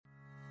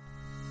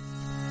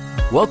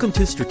Welcome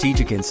to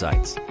Strategic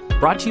Insights,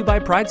 brought to you by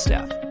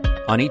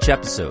PrideStaff. On each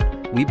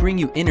episode, we bring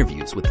you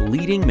interviews with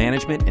leading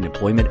management and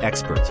employment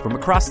experts from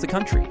across the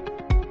country.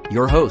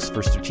 Your host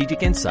for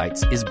Strategic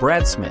Insights is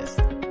Brad Smith.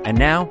 And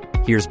now,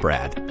 here's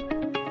Brad.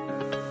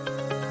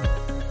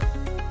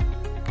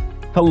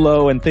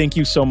 Hello, and thank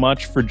you so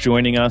much for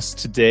joining us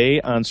today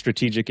on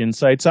Strategic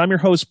Insights. I'm your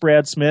host,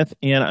 Brad Smith,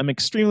 and I'm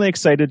extremely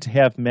excited to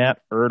have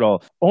Matt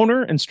Ertl,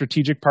 owner and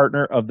strategic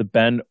partner of the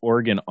Bend,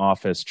 Oregon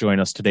office, join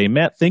us today.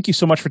 Matt, thank you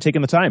so much for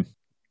taking the time.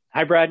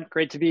 Hi, Brad.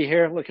 Great to be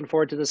here. Looking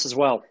forward to this as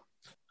well.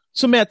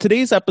 So, Matt,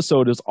 today's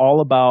episode is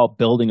all about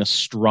building a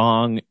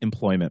strong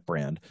employment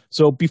brand.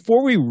 So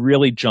before we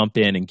really jump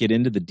in and get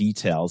into the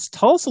details,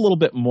 tell us a little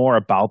bit more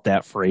about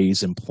that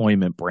phrase,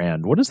 employment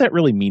brand. What does that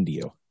really mean to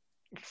you?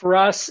 For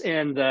us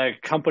and the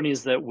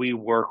companies that we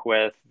work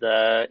with,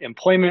 the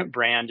employment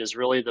brand is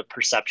really the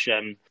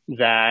perception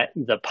that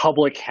the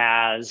public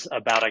has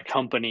about a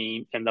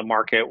company in the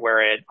market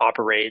where it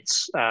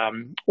operates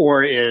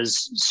or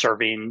is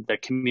serving the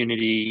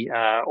community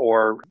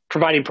or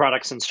providing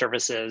products and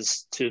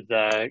services to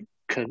the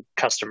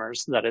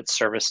customers that it's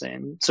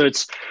servicing. So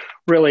it's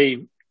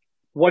really,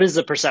 what is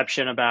the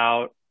perception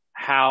about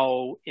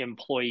how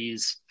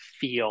employees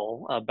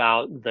feel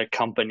about the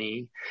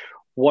company?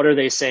 What are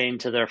they saying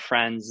to their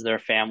friends, their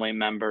family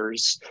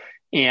members,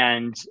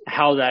 and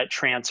how that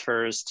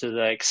transfers to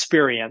the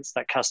experience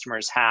that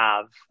customers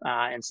have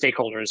and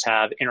stakeholders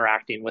have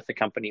interacting with the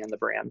company and the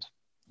brand?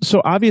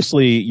 So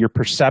obviously, your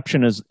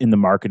perception in the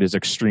market is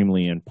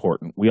extremely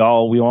important. We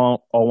all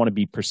want to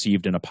be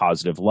perceived in a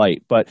positive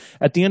light. But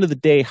at the end of the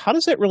day, how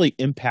does that really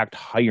impact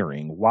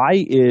hiring? Why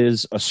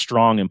is a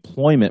strong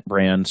employment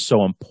brand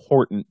so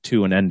important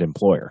to an end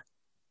employer?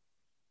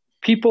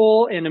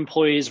 People and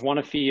employees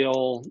want to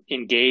feel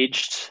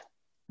engaged.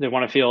 They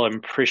want to feel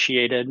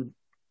appreciated.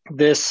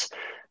 This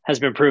has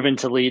been proven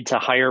to lead to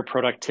higher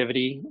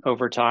productivity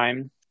over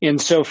time. And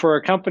so for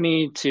a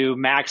company to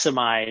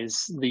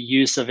maximize the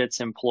use of its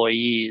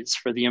employees,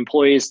 for the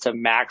employees to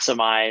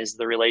maximize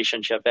the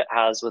relationship it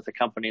has with the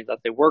company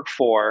that they work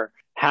for,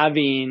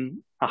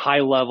 having a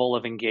high level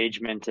of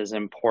engagement is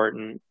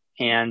important.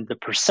 And the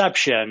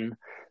perception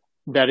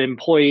that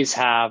employees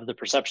have, the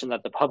perception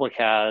that the public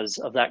has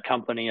of that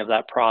company, of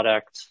that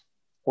product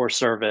or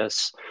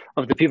service,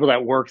 of the people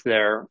that work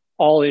there,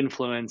 all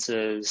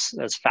influences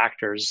as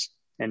factors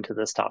into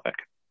this topic.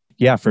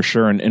 Yeah, for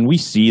sure. And we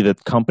see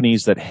that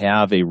companies that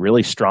have a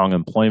really strong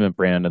employment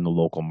brand in the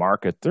local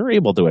market, they're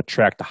able to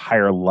attract a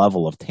higher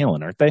level of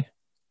talent, aren't they?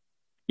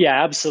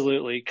 Yeah,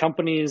 absolutely.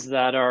 Companies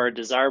that are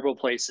desirable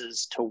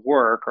places to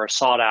work are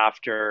sought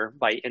after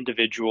by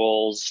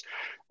individuals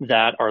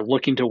that are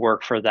looking to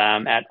work for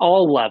them at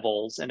all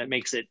levels, and it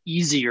makes it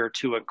easier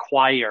to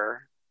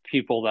acquire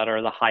people that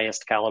are the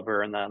highest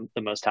caliber and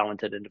the most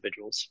talented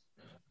individuals.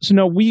 So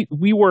no, we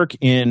work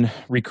in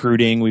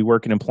recruiting, we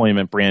work in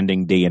employment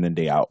branding day in and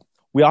day out.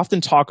 We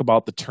often talk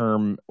about the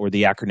term or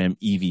the acronym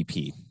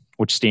EVP,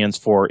 which stands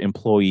for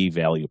Employee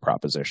Value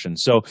Proposition.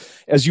 So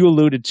as you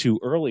alluded to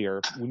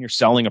earlier, when you're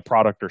selling a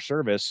product or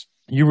service,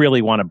 you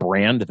really want to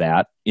brand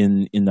that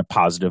in the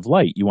positive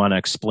light. You want to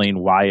explain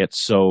why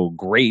it's so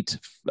great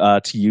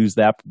to use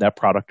that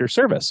product or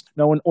service.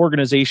 Now, when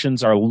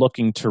organizations are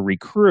looking to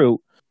recruit,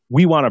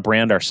 we want to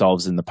brand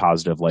ourselves in the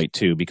positive light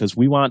too, because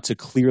we want to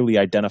clearly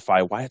identify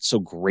why it's so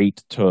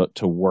great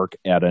to work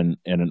at an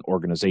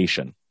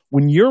organization.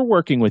 When you're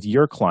working with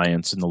your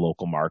clients in the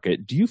local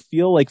market, do you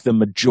feel like the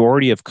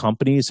majority of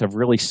companies have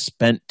really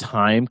spent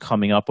time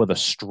coming up with a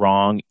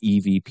strong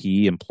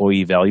EVP,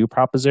 employee value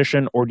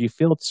proposition, or do you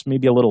feel it's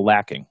maybe a little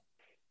lacking?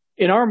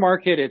 In our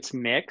market, it's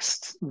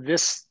mixed.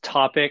 This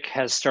topic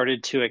has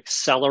started to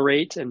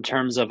accelerate in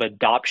terms of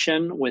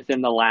adoption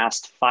within the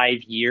last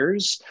 5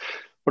 years.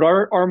 But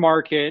our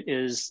market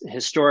is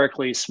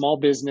historically small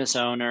business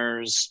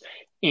owners,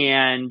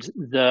 and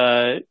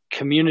the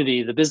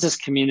community, the business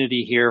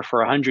community here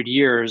for 100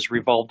 years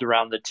revolved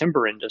around the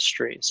timber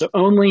industry. So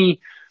only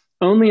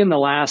in the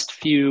last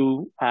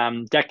few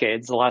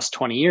decades, the last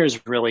 20 years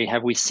really,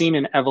 have we seen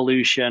an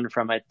evolution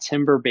from a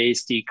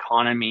timber-based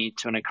economy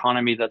to an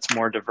economy that's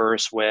more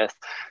diverse with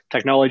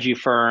technology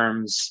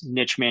firms,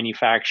 niche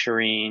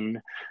manufacturing,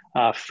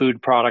 food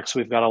products.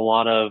 We've got a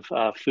lot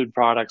of food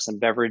products and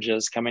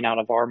beverages coming out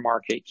of our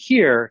market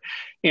here.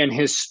 And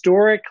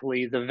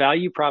historically, the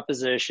value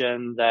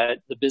proposition that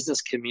the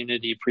business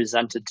community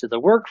presented to the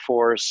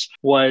workforce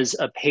was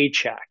a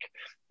paycheck,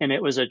 and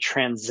it was a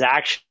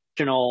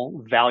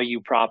transactional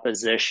value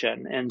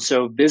proposition. And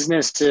so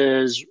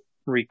businesses'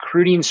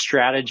 recruiting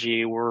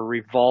strategy were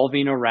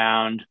revolving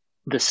around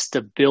the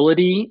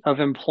stability of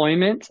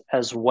employment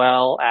as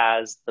well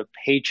as the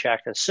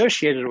paycheck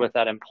associated with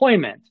that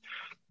employment.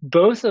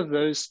 Both of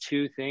those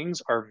two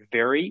things are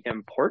very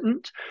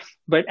important,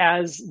 but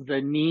as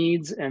the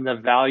needs and the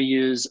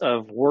values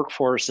of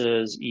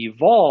workforces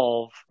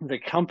evolve, the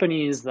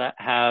companies that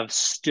have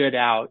stood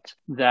out,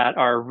 that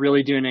are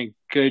really doing a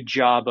good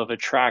job of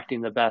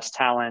attracting the best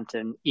talent,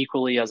 and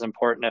equally as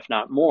important, if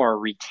not more,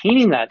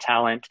 retaining that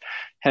talent,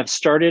 have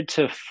started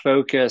to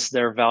focus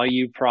their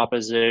value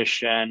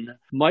proposition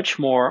much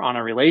more on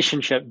a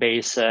relationship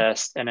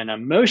basis and an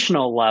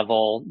emotional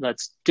level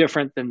that's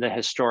different than the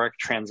historic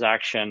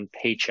transaction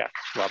paycheck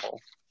level.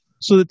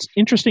 So it's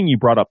interesting you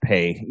brought up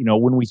pay.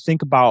 When we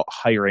think about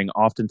hiring,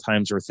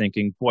 oftentimes we're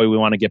thinking, boy, we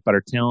want to get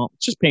better talent.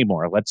 Let's just pay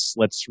more. Let's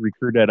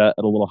recruit at a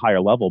little higher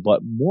level.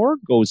 But more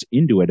goes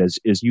into it,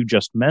 as you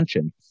just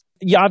mentioned.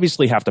 You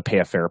obviously have to pay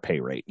a fair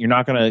pay rate. You're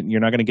not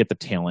gonna get the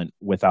talent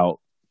without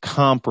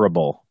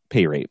comparable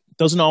pay rate.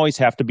 Doesn't always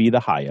have to be the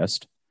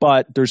highest,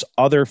 but there's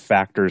other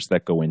factors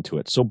that go into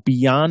it. So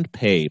beyond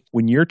pay,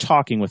 when you're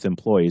talking with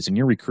employees, and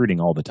you're recruiting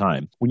all the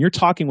time, when you're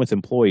talking with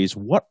employees,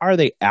 what are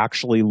they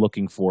actually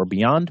looking for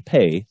beyond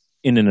pay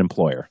in an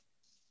employer?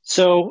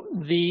 So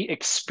the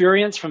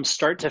experience from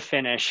start to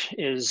finish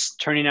is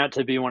turning out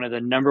to be one of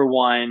the number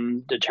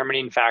one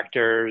determining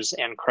factors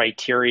and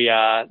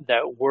criteria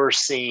that we're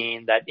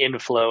seeing that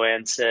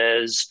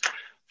influences,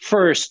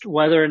 first,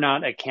 whether or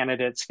not a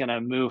candidate's going to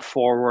move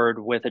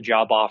forward with a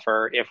job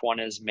offer if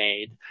one is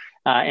made.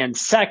 And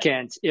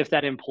second, if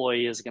that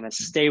employee is going to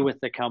stay with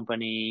the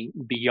company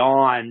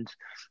beyond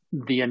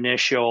the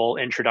initial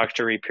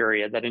introductory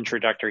period. That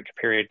introductory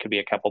period could be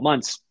a couple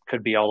months,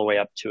 could be all the way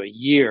up to a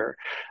year.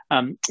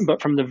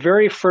 But from the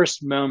very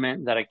first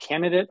moment that a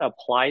candidate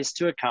applies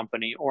to a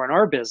company, or in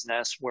our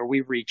business, where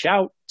we reach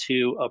out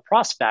to a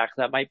prospect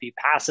that might be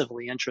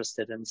passively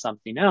interested in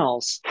something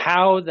else,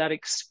 how that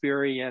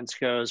experience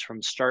goes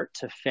from start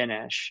to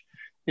finish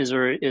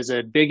is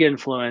a big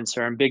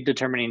influencer and big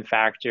determining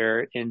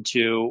factor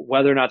into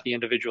whether or not the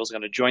individual is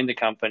going to join the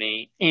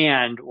company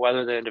and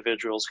whether the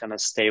individual is going to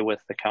stay with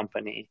the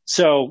company.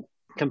 So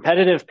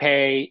competitive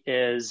pay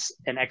is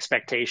an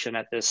expectation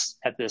at this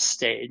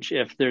stage.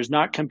 If there's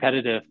not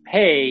competitive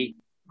pay,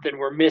 then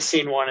we're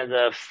missing one of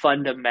the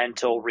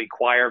fundamental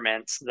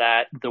requirements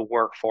that the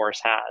workforce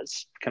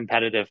has,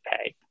 competitive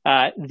pay.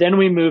 Then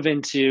we move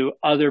into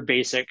other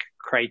basic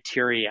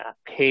criteria.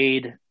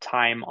 Paid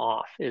time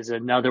off is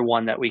another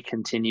one that we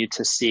continue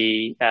to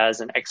see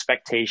as an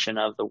expectation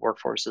of the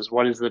workforce. Is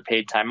what is the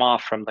paid time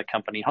off from the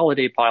company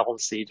holiday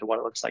policy to what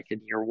it looks like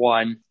in year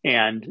one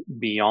and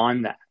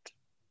beyond that.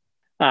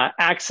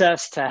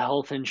 Access to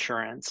health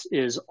insurance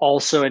is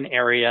also an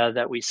area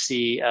that we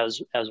see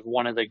as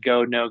one of the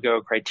go,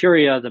 no-go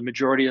criteria. The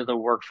majority of the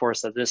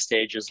workforce at this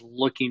stage is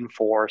looking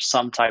for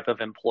some type of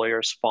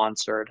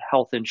employer-sponsored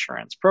health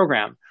insurance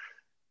program.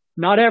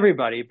 Not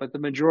everybody, but the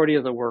majority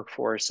of the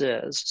workforce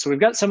is. So we've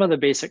got some of the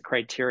basic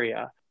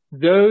criteria.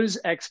 Those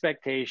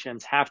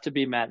expectations have to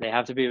be met. They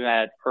have to be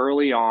met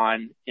early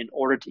on in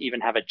order to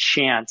even have a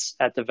chance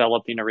at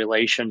developing a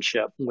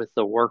relationship with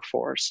the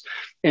workforce.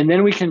 And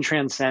then we can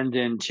transcend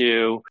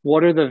into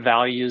what are the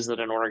values that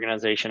an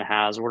organization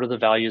has? What are the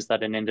values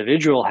that an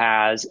individual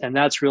has? And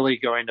that's really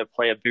going to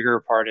play a bigger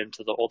part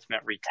into the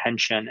ultimate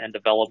retention and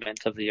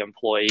development of the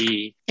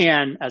employee.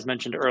 And as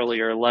mentioned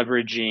earlier,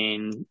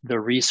 leveraging the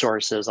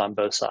resources on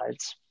both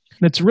sides.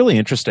 It's really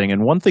interesting.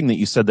 And one thing that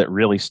you said that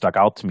really stuck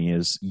out to me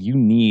is you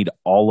need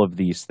all of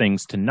these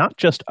things to not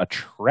just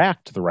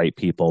attract the right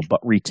people, but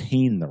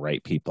retain the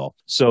right people.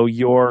 So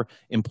your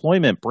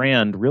employment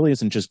brand really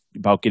isn't just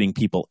about getting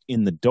people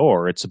in the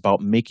door. It's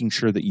about making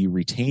sure that you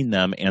retain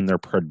them and they're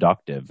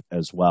productive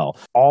as well.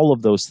 All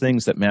of those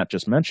things that Matt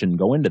just mentioned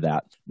go into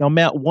that. Now,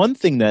 Matt, one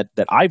thing that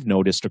I've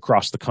noticed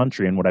across the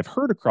country and what I've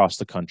heard across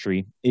the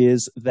country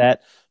is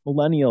that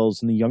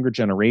millennials and the younger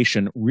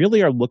generation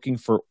really are looking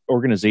for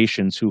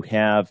organizations who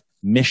have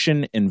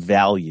mission and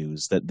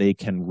values that they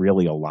can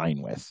really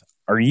align with.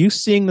 Are you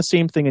seeing the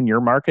same thing in your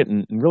market?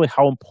 And really,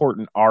 how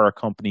important are a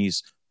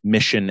company's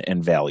mission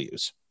and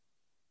values?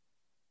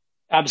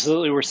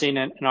 Absolutely. We're seeing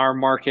it in our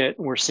market.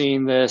 We're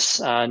seeing this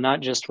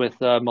not just with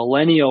the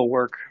millennial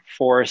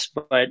workforce,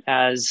 but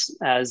as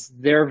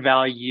their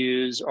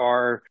values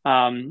are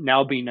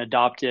now being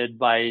adopted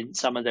by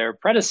some of their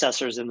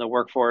predecessors in the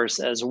workforce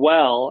as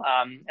well,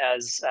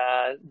 as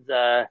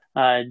the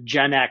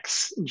Gen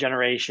X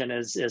generation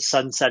is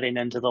sunsetting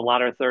into the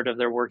latter third of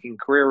their working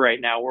career right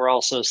now. We're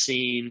also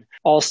seeing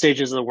all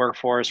stages of the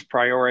workforce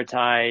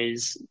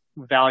prioritize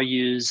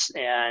values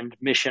and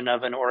mission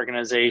of an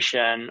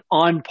organization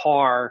on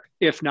par,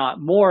 if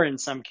not more in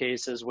some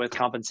cases, with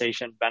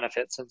compensation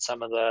benefits and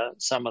some of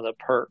the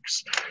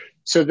perks.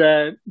 So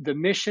the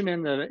mission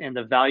and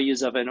the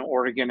values of an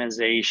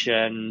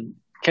organization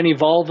can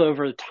evolve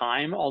over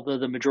time, although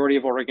the majority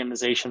of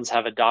organizations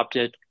have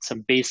adopted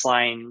some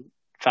baseline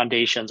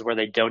foundations where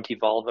they don't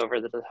evolve over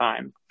the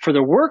time. For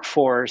the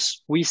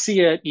workforce, we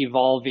see it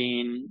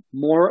evolving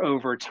more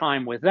over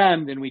time with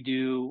them than we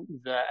do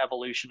the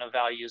evolution of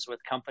values with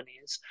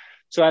companies.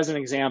 So as an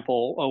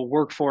example, a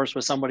workforce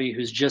with somebody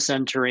who's just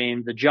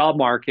entering the job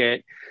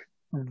market,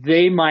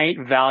 they might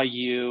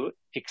value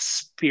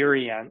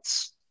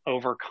experience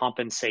over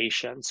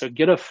compensation. So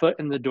get a foot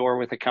in the door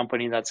with a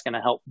company that's going to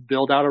help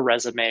build out a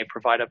resume,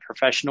 provide a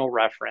professional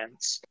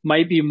reference,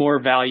 might be more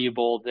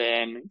valuable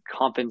than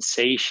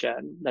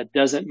compensation. That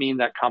doesn't mean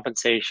that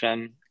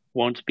compensation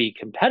won't be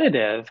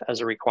competitive as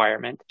a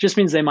requirement. It just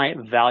means they might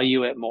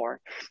value it more.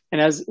 And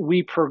as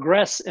we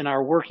progress in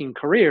our working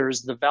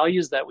careers, the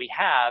values that we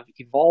have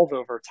evolve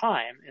over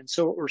time. And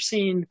so what we're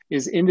seeing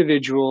is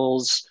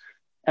individuals,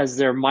 as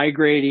they're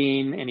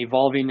migrating and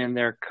evolving in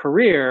their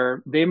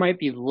career, they might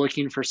be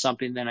looking for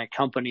something in a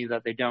company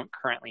that they don't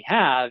currently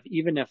have,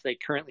 even if they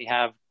currently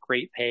have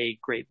great pay,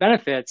 great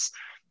benefits,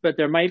 but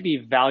there might be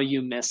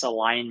value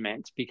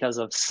misalignment because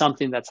of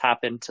something that's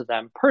happened to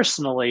them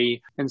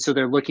personally. And so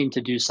they're looking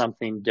to do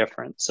something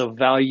different. So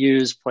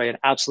values play an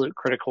absolute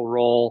critical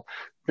role.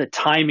 The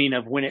timing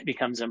of when it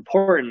becomes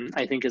important,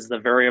 I think, is the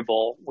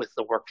variable with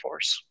the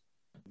workforce.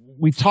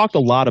 We've talked a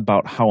lot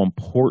about how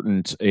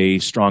important a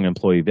strong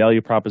employee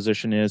value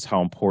proposition is,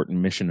 how important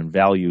mission and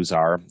values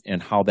are,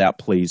 and how that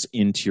plays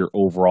into your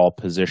overall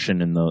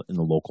position in the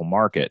local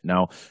market.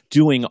 Now,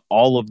 doing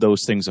all of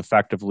those things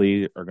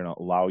effectively are going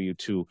to allow you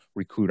to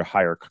recruit a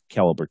higher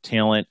caliber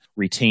talent,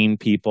 retain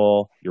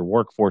people. Your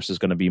workforce is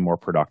going to be more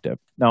productive.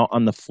 Now,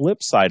 on the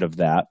flip side of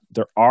that,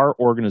 there are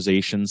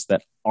organizations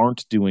that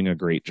aren't doing a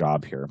great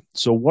job here.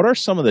 So what are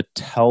some of the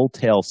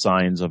telltale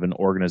signs of an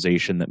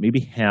organization that maybe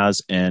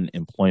has an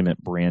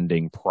employment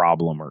branding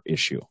problem or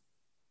issue?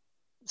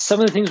 Some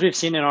of the things we've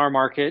seen in our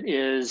market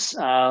is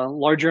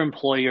larger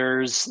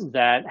employers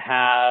that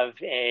have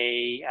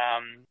a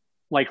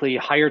likely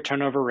higher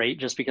turnover rate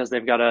just because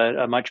they've got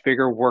a much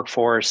bigger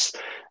workforce,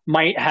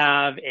 might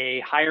have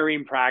a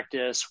hiring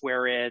practice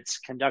where it's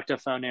conduct a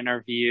phone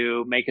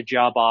interview, make a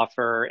job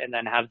offer, and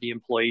then have the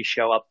employee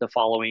show up the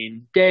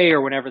following day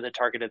or whenever the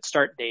targeted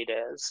start date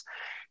is.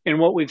 And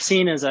what we've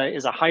seen is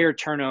a higher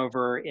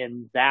turnover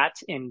in that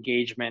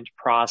engagement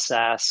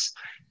process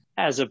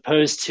as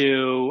opposed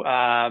to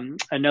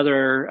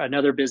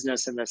another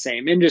business in the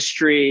same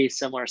industry,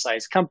 similar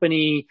size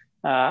company.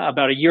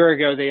 About a year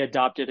ago, they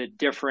adopted a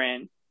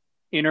different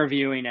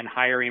interviewing and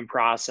hiring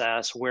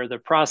process where the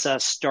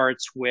process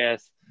starts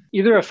with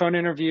either a phone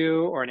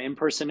interview or an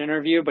in-person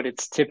interview, but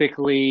it's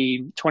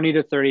typically 20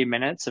 to 30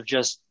 minutes of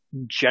just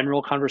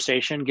general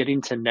conversation,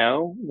 getting to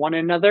know one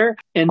another.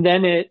 And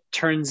then it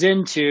turns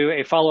into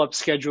a follow-up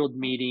scheduled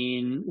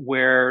meeting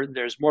where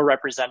there's more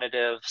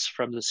representatives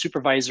from the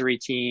supervisory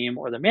team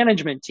or the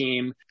management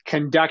team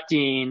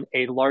conducting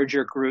a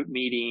larger group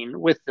meeting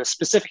with the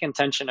specific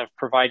intention of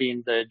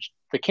providing the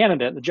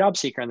candidate, the job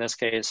seeker in this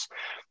case,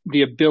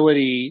 the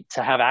ability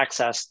to have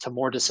access to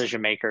more decision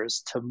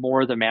makers, to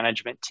more the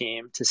management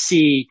team, to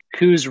see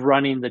who's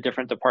running the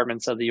different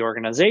departments of the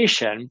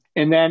organization.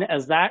 And then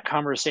as that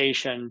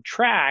conversation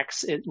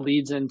tracks, it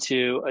leads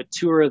into a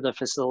tour of the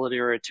facility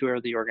or a tour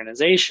of the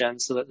organization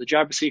so that the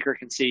job seeker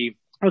can see,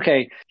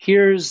 okay,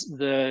 here's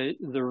the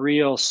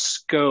real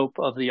scope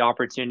of the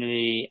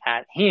opportunity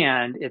at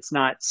hand. It's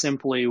not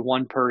simply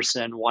one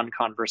person, one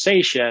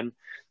conversation.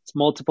 It's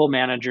multiple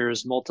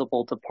managers,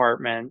 multiple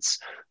departments,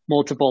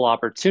 multiple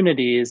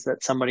opportunities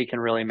that somebody can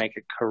really make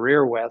a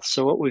career with.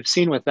 So what we've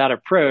seen with that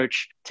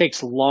approach, it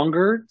takes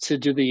longer to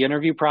do the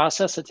interview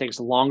process. It takes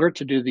longer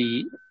to do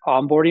the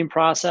onboarding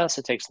process.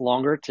 It takes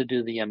longer to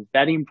do the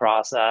embedding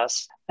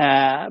process.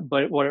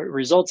 But what it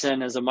results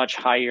in is a much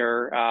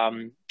higher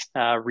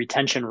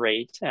retention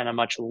rate and a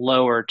much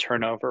lower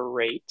turnover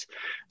rate.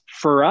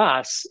 For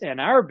us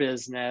in our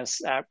business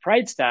at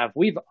PrideStaff,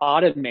 we've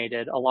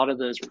automated a lot of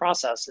those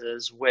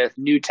processes with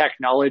new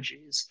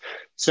technologies.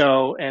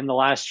 So in the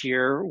last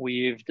year,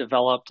 we've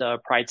developed a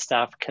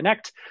PrideStaff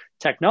Connect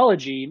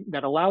technology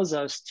that allows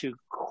us to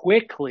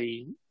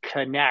quickly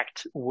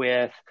connect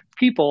with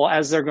people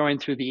as they're going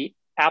through the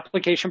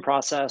application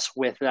process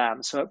with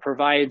them. So it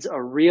provides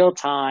a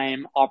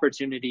real-time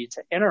opportunity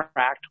to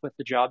interact with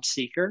the job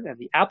seeker and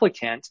the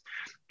applicant,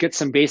 get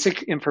some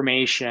basic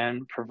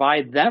information,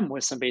 provide them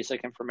with some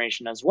basic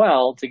information as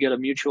well to get a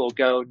mutual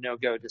go,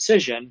 no-go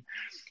decision,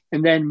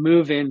 and then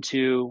move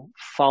into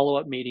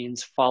follow-up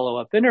meetings,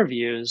 follow-up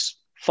interviews,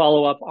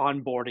 follow-up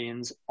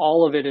onboardings.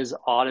 All of it is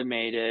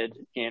automated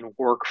in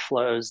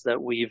workflows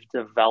that we've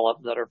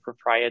developed that are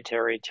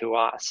proprietary to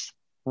us.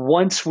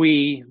 Once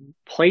we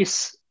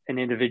place an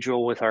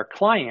individual with our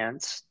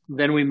clients,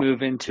 then we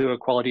move into a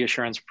quality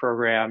assurance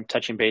program,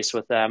 touching base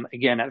with them,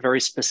 again, at very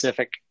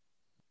specific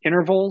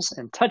intervals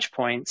and touch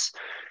points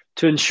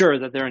to ensure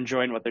that they're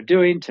enjoying what they're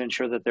doing, to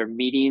ensure that they're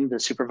meeting the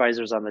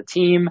supervisors on the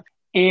team,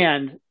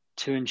 and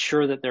to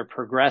ensure that they're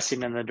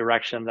progressing in the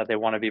direction that they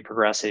want to be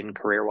progressing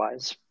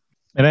career-wise.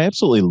 And I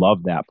absolutely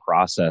love that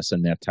process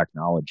and that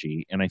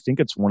technology. And I think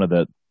it's one of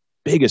the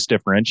biggest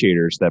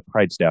differentiators that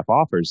PrideStaff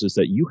offers is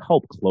that you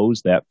help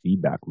close that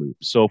feedback loop.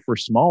 So for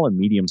small and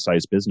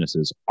medium-sized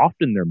businesses,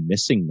 often they're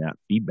missing that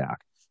feedback.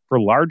 For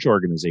large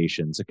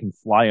organizations, it can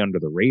fly under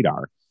the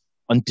radar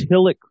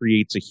until it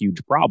creates a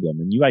huge problem.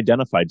 And you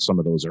identified some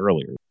of those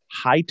earlier.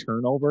 High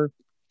turnover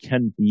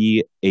can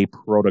be a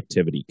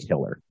productivity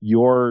killer.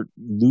 You're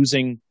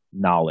losing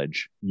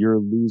knowledge. You're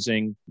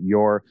losing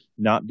your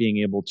not being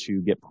able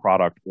to get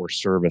product or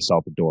service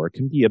out the door. It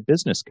can be a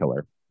business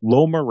killer.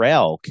 Low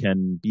morale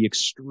can be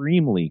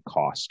extremely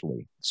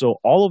costly. So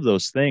all of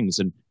those things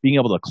and being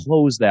able to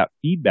close that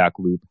feedback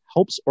loop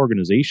helps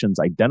organizations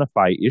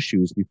identify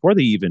issues before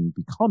they even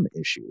become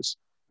issues.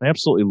 I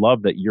absolutely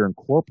love that you're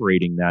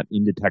incorporating that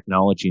into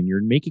technology and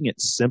you're making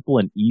it simple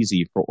and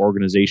easy for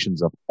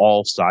organizations of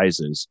all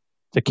sizes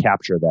to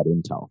capture that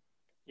intel.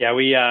 Yeah,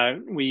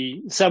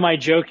 we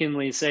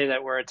semi-jokingly say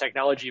that we're a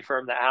technology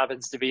firm that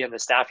happens to be in the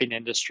staffing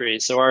industry.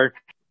 So our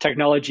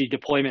technology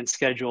deployment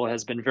schedule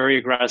has been very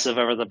aggressive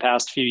over the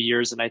past few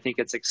years, and I think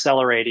it's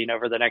accelerating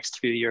over the next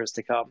few years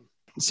to come.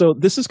 So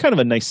this is kind of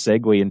a nice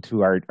segue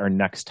into our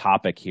next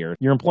topic here.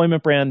 Your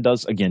employment brand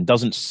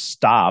doesn't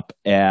stop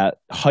at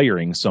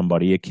hiring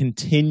somebody. It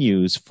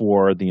continues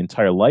for the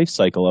entire life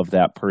cycle of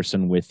that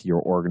person with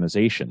your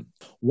organization.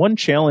 One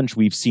challenge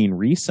we've seen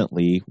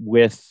recently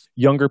with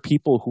younger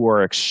people who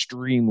are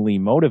extremely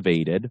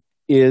motivated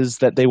is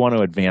that they want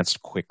to advance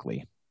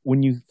quickly.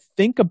 When you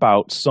think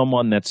about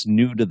someone that's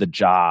new to the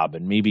job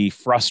and maybe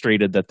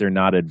frustrated that they're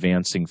not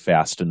advancing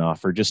fast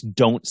enough or just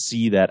don't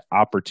see that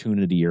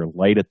opportunity or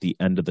light at the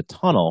end of the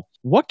tunnel,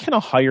 what can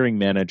a hiring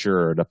manager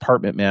or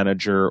department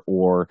manager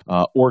or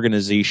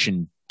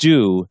organization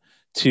do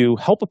to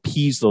help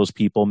appease those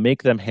people,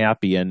 make them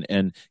happy,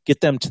 and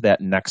get them to that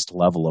next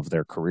level of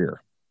their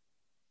career?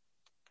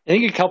 I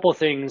think a couple of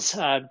things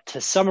to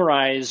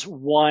summarize.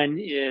 One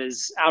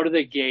is out of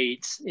the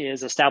gate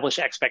is establish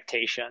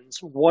expectations.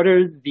 What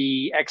are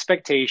the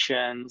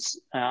expectations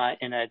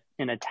in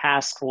a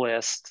task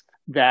list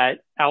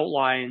that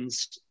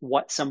outlines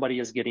what somebody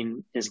is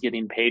getting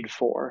paid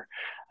for?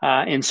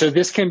 And so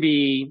this can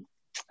be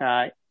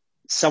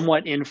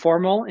somewhat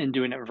informal in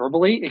doing it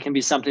verbally. It can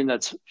be something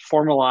that's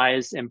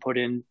formalized and put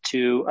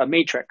into a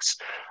matrix.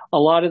 A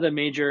lot of the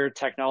major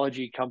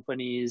technology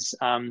companies,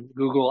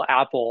 Google,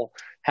 Apple,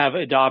 have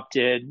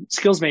adopted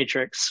skills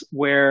matrix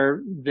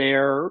where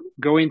they're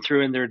going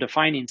through and they're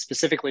defining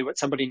specifically what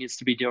somebody needs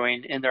to be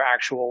doing in their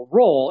actual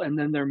role. And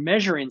then they're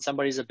measuring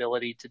somebody's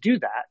ability to do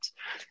that.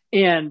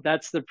 And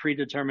that's the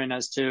predetermined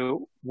as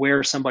to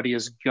where somebody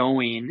is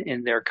going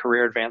in their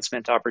career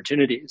advancement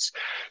opportunities.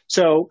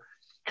 So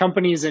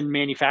companies in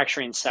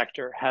manufacturing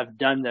sector have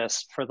done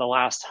this for the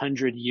last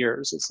 100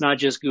 years. It's not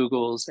just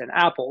Google's and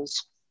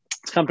Apple's.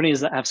 It's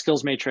companies that have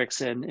skills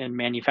matrix in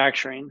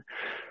manufacturing.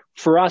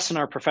 For us in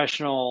our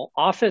professional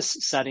office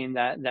setting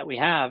that we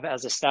have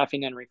as a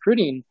staffing and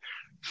recruiting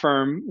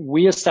firm,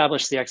 we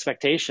establish the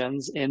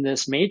expectations in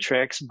this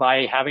matrix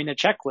by having a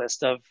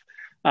checklist of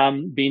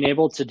being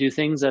able to do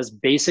things as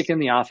basic in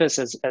the office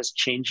as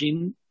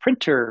changing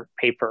printer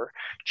paper,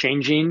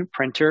 changing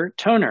printer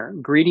toner,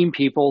 greeting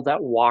people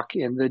that walk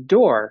in the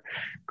door,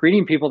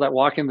 greeting people that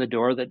walk in the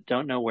door that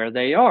don't know where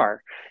they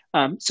are.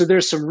 So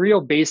there's some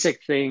real basic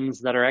things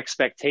that are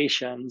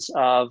expectations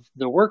of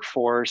the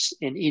workforce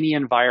in any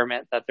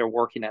environment that they're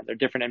working in. They're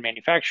different in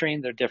manufacturing,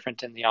 they're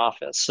different in the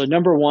office. So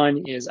number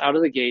one is out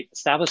of the gate,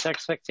 establish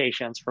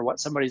expectations for what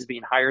somebody's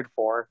being hired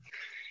for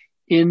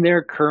in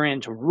their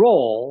current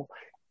role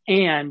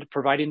and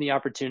providing the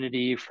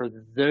opportunity for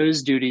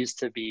those duties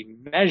to be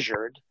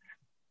measured,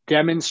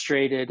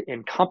 demonstrated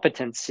in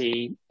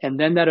competency, and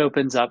then that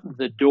opens up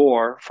the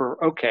door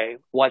for, okay,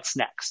 what's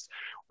next?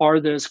 Are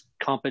those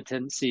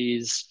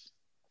competencies,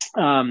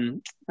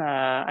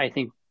 I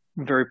think,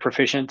 very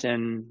proficient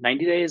in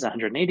 90 days,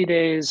 180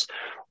 days,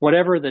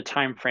 whatever the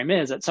time frame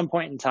is? At some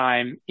point in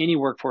time, any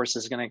workforce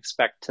is going to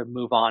expect to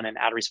move on and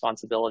add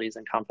responsibilities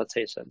and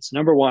compensations.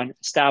 Number one,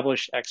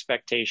 establish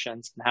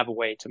expectations and have a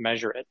way to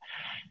measure it.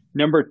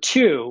 Number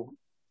two,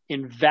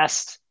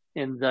 invest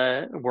in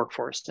the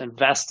workforce,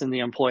 invest in the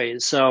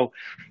employees. So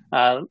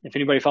if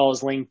anybody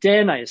follows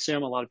LinkedIn, I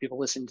assume a lot of people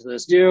listening to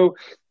this do.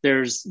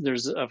 There's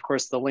of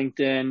course the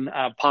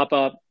LinkedIn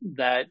pop-up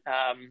that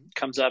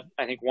comes up,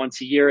 I think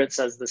once a year. It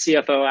says the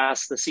CFO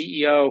asks the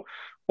CEO,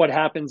 what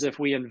happens if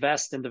we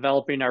invest in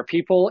developing our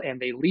people and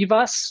they leave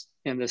us?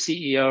 And the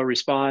CEO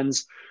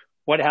responds,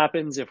 what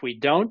happens if we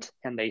don't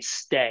and they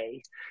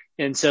stay?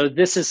 And so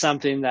this is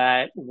something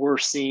that we're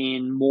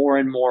seeing more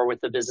and more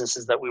with the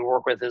businesses that we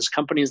work with, is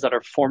companies that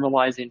are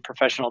formalizing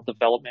professional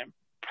development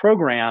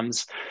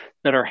programs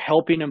that are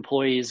helping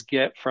employees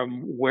get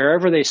from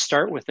wherever they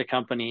start with the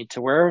company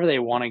to wherever they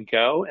want to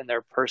go in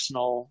their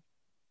personal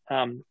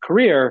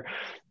career.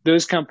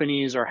 Those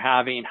companies are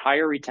having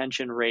higher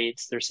retention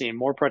rates. They're seeing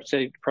more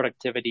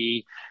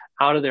productivity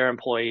out of their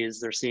employees.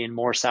 They're seeing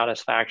more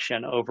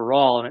satisfaction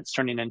overall, and it's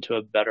turning into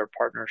a better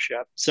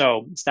partnership.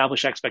 So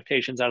establish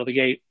expectations out of the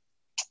gate,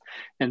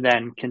 and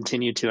then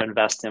continue to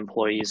invest in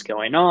employees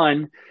going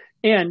on.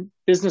 And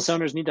business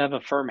owners need to have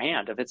a firm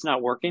hand. If it's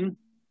not working,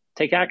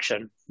 take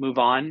action, move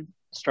on,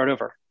 start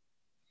over.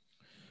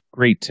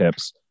 Great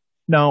tips.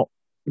 Now,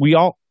 we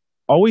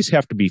always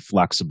have to be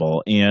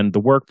flexible, and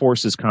the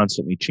workforce is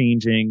constantly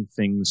changing.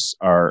 Things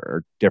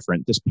are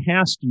different. This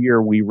past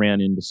year, we ran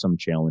into some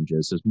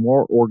challenges as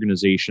more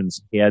organizations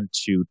had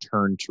to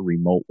turn to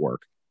remote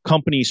work.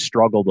 companies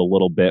struggled a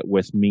little bit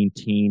with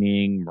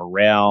maintaining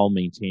morale,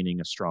 maintaining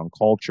a strong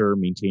culture,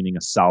 maintaining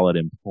a solid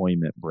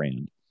employment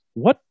brand.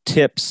 What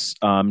tips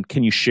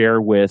can you share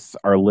with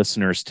our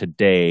listeners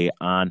today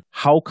on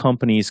how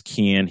companies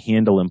can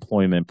handle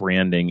employment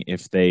branding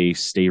if they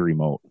stay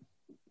remote?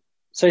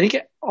 So I think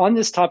on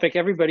this topic,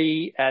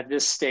 everybody at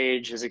this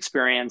stage is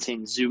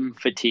experiencing Zoom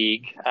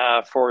fatigue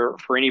for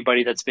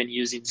anybody that's been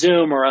using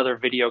Zoom or other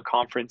video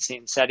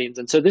conferencing settings.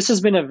 And so this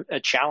has been a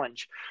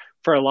challenge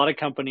for a lot of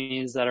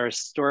companies that are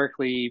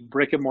historically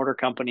brick and mortar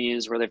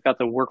companies where they've got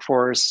the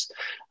workforce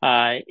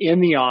in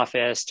the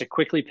office to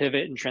quickly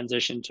pivot and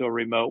transition to a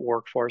remote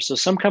workforce. So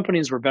some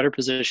companies were better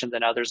positioned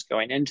than others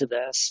going into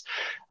this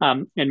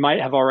and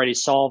might have already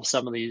solved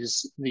some of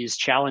these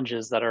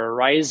challenges that are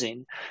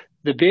arising.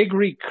 The big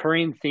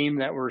recurring theme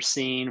that we're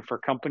seeing for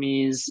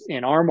companies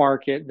in our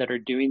market that are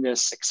doing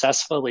this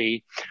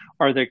successfully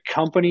are the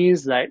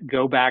companies that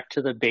go back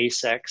to the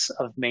basics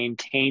of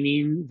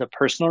maintaining the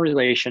personal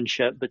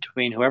relationship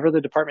between whoever the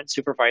department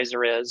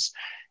supervisor is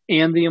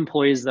and the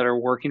employees that are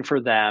working for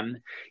them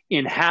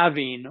in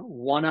having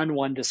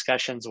one-on-one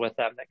discussions with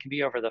them. That can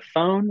be over the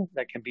phone,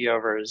 that can be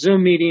over a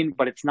Zoom meeting,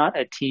 but it's not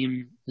a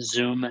team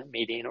Zoom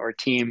meeting or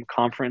team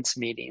conference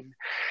meeting.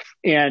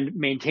 And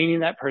maintaining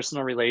that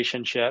personal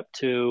relationship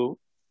to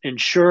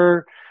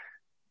ensure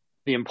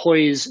the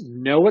employees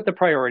know what the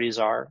priorities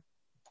are,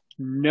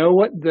 know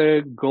what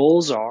the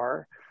goals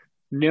are,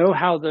 know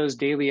how those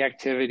daily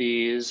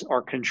activities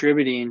are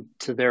contributing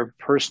to their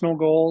personal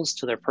goals,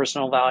 to their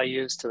personal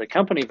values, to the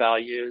company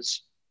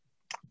values,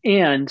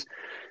 and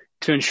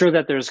to ensure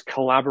that there's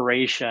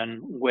collaboration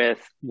with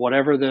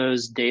whatever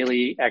those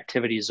daily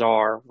activities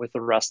are with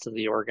the rest of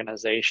the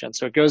organization.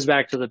 So it goes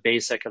back to the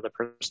basic of the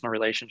personal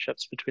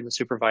relationships between the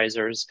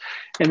supervisors.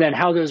 And then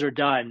how those are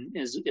done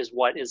is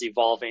what is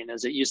evolving.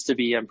 As it used to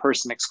be in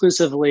person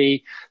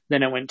exclusively,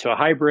 then it went to a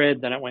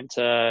hybrid, then it went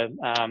to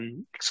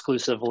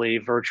exclusively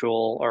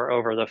virtual or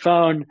over the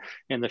phone.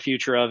 And the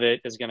future of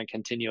it is going to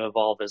continue to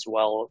evolve as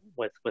well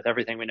with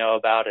everything we know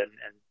about and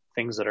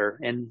things that are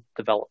in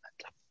development.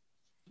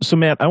 So,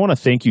 Matt, I want to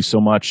thank you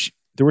so much.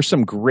 There were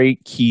some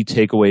great key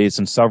takeaways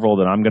and several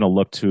that I'm going to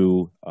look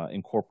to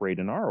incorporate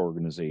in our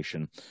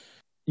organization.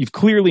 You've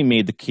clearly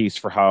made the case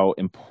for how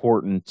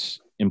important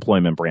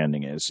employment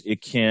branding is.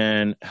 It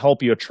can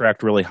help you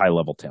attract really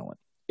high-level talent.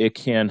 It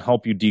can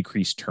help you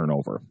decrease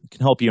turnover. It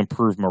can help you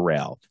improve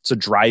morale. It's a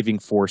driving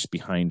force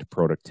behind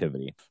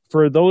productivity.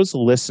 For those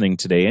listening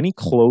today, any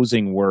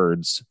closing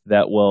words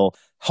that will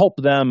help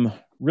them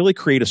really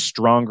create a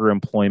stronger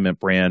employment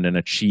brand and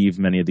achieve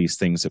many of these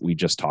things that we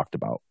just talked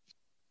about?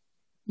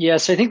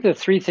 Yes, I think the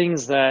three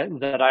things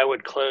that I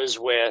would close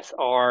with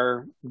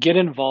are get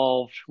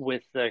involved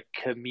with the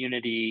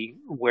community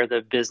where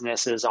the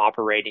business is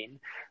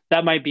operating.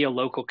 That might be a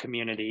local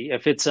community.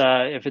 If it's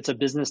a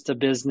business to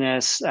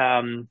business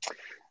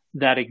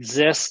that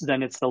exists,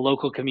 then it's the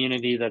local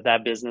community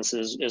that business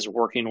is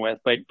working with.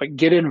 But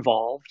get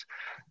involved.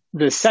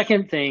 The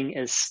second thing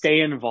is stay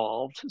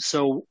involved.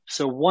 So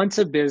once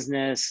a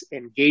business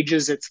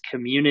engages its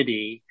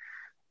community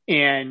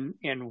and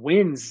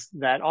wins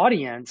that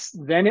audience,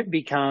 then it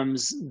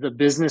becomes the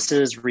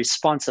business's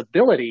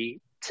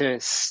responsibility to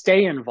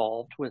stay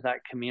involved with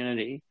that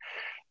community.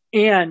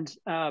 And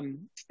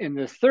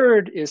the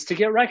third is to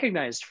get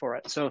recognized for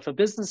it. So if a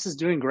business is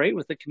doing great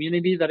with the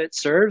community that it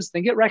serves,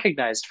 then get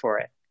recognized for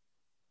it.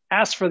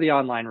 Ask for the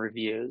online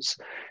reviews.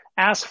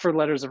 Ask for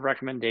letters of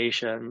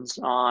recommendations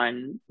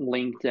on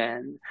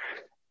LinkedIn.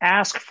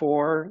 Ask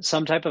for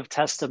some type of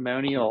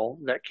testimonial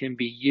that can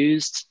be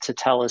used to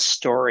tell a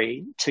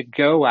story, to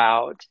go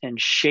out and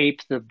shape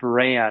the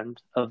brand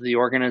of the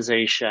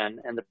organization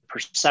and the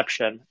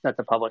perception that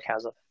the public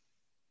has of it.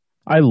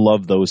 I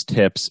love those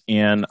tips,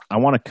 and I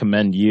want to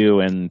commend you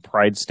and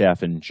Pride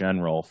staff in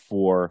general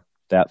for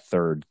that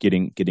third,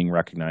 getting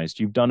recognized.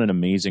 You've done an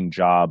amazing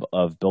job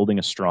of building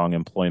a strong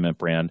employment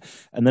brand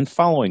and then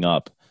following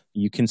up.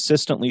 You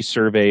consistently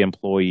survey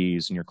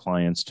employees and your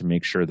clients to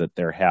make sure that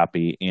they're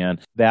happy. And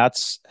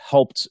that's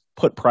helped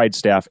put Pride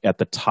staff at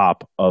the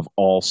top of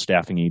all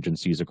staffing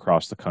agencies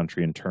across the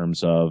country in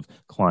terms of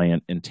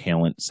client and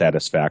talent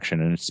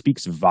satisfaction. And it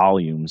speaks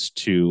volumes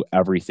to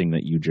everything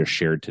that you just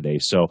shared today.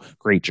 So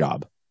great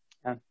job.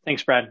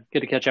 Thanks, Brad.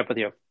 Good to catch up with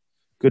you.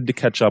 Good to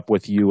catch up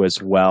with you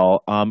as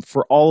well.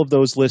 For all of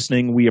those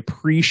listening, we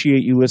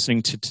appreciate you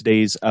listening to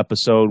today's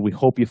episode. We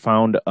hope you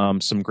found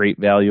some great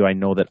value. I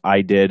know that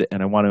I did.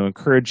 And I want to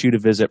encourage you to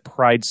visit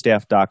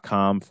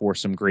pridestaff.com for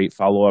some great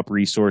follow-up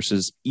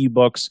resources,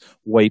 ebooks,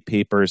 white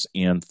papers,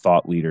 and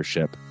thought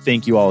leadership.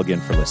 Thank you all again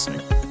for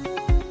listening.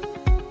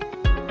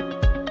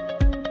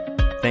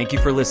 Thank you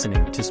for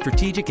listening to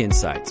Strategic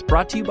Insights,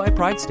 brought to you by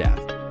Pride Staff.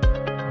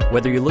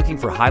 Whether you're looking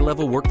for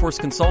high-level workforce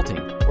consulting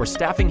or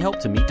staffing help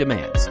to meet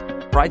demands,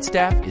 Pride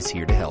Staff is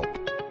here to help.